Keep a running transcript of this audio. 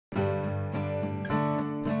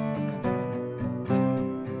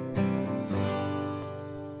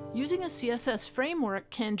Using a CSS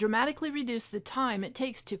framework can dramatically reduce the time it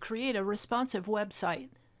takes to create a responsive website.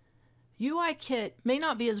 UIkit may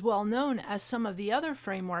not be as well known as some of the other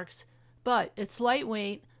frameworks, but it's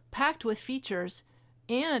lightweight, packed with features,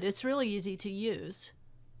 and it's really easy to use.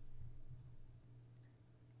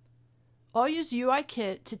 I'll use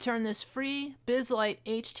UIkit to turn this free BizLite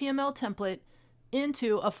HTML template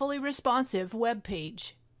into a fully responsive web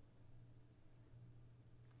page.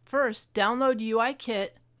 First, download UIkit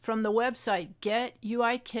from the website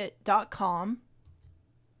getuikit.com.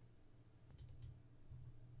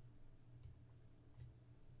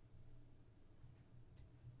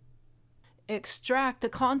 Extract the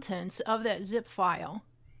contents of that zip file.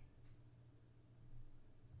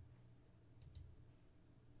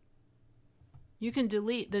 You can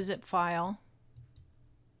delete the zip file.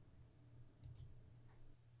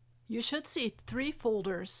 You should see 3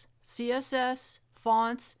 folders: CSS,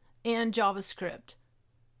 fonts, and JavaScript.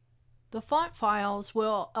 The font files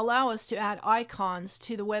will allow us to add icons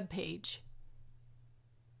to the web page.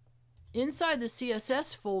 Inside the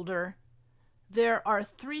CSS folder, there are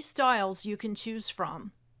 3 styles you can choose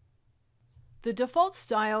from. The default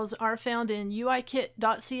styles are found in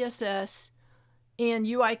uikit.css and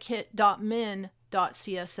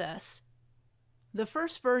uikit.min.css. The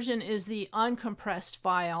first version is the uncompressed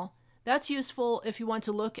file. That's useful if you want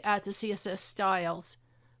to look at the CSS styles,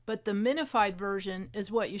 but the minified version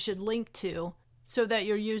is what you should link to so that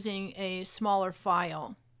you're using a smaller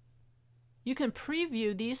file. You can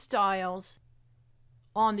preview these styles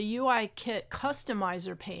on the UIkit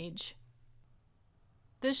customizer page.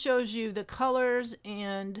 This shows you the colors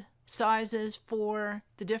and sizes for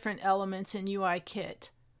the different elements in UIkit.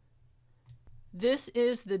 This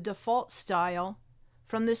is the default style.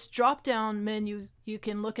 From this drop-down menu, you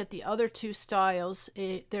can look at the other 2 styles.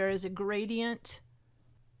 There is a gradient.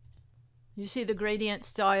 You see the gradient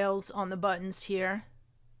styles on the buttons here.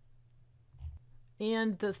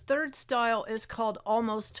 And the third style is called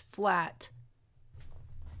almost flat.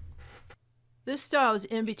 This style is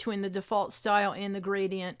in between the default style and the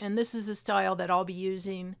gradient, and this is the style that I'll be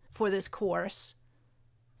using for this course.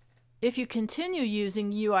 If you continue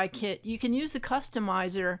using UIkit, you can use the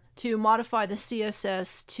customizer to modify the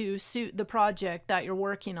CSS to suit the project that you're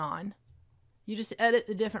working on. You just edit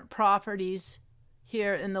the different properties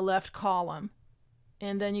here in the left column,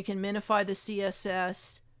 and then you can minify the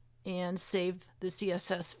CSS and save the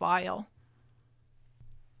CSS file.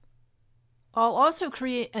 I'll also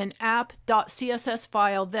create an app.css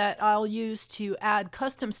file that I'll use to add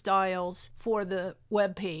custom styles for the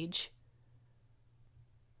web page.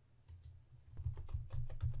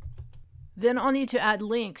 Then I'll need to add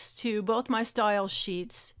links to both my style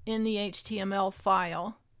sheets in the HTML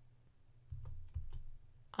file.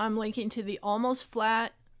 I'm linking to the almost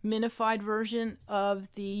flat minified version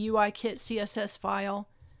of the UIkit CSS file.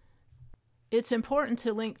 It's important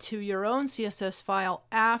to link to your own CSS file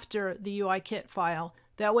after the UIkit file.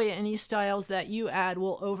 That way any styles that you add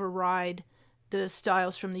will override the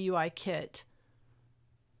styles from the UIkit.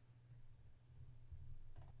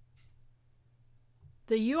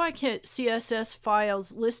 The UIkit CSS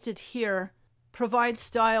files listed here provide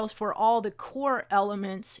styles for all the core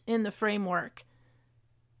elements in the framework.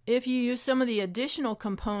 If you use some of the additional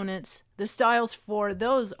components, the styles for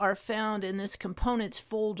those are found in this components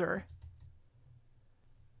folder.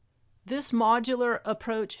 This modular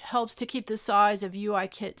approach helps to keep the size of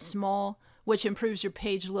UIkit small, which improves your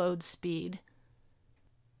page load speed.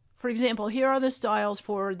 For example, here are the styles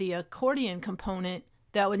for the accordion component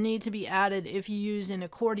that would need to be added if you use an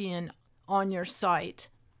accordion on your site.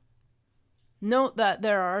 Note that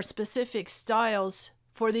there are specific styles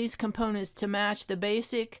for these components to match the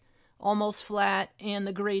basic, almost flat, and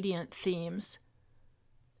the gradient themes.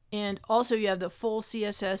 And also you have the full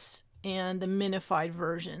CSS and the minified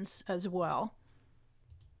versions as well.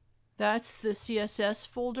 That's the CSS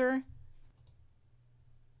folder.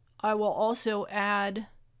 I will also add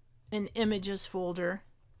an images folder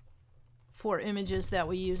for images that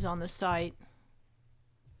we use on the site.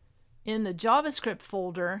 In the JavaScript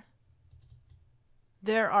folder,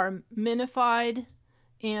 there are minified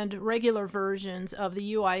and regular versions of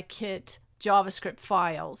the UIkit JavaScript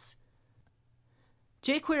files.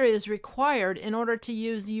 jQuery is required in order to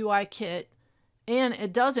use UIkit, and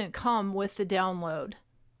it doesn't come with the download.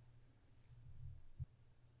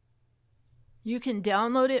 You can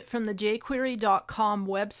download it from the jquery.com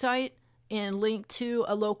website and link to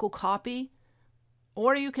a local copy,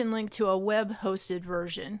 or you can link to a web-hosted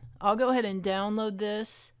version. I'll go ahead and download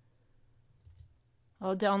this.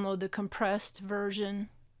 I'll download the compressed version,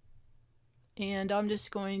 and I'm just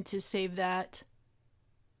going to save that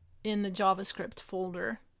in the JavaScript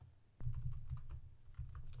folder.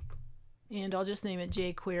 and I'll just name it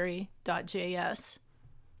jQuery.js.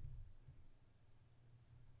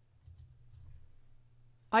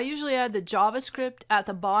 I usually add the JavaScript at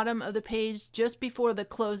the bottom of the page just before the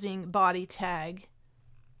closing body tag.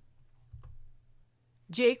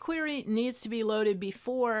 jQuery needs to be loaded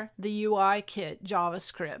before the UIkit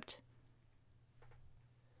JavaScript.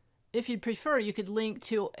 If you'd prefer, you could link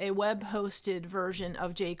to a web-hosted version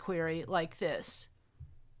of jQuery like this.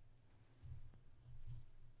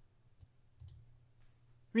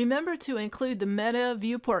 Remember to include the meta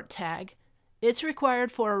viewport tag. It's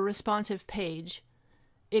required for a responsive page.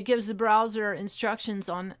 It gives the browser instructions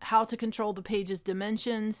on how to control the page's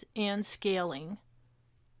dimensions and scaling.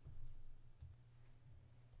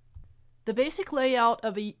 The basic layout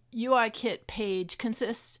of a UIkit page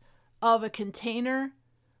consists of a container,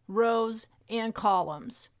 rows, and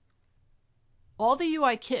columns. All the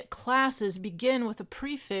UIkit classes begin with a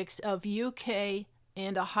prefix of UK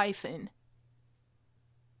and a hyphen.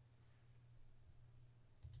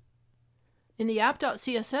 In the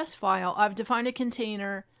app.css file, I've defined a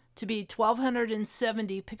container to be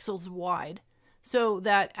 1270 pixels wide, so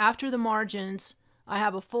that after the margins, I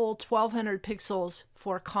have a full 1200 pixels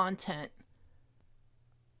for content.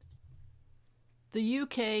 The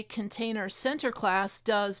UK container center class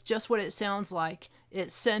does just what it sounds like.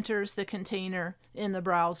 It centers the container in the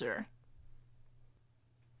browser.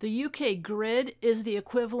 The UK grid is the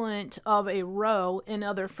equivalent of a row in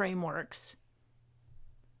other frameworks.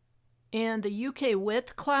 And the UK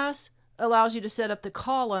width class allows you to set up the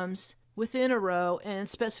columns within a row and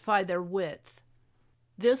specify their width.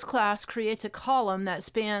 This class creates a column that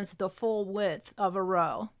spans the full width of a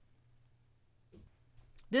row.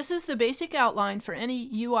 This is the basic outline for any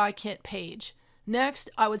UIkit page. Next,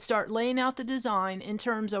 I would start laying out the design in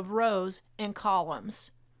terms of rows and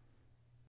columns.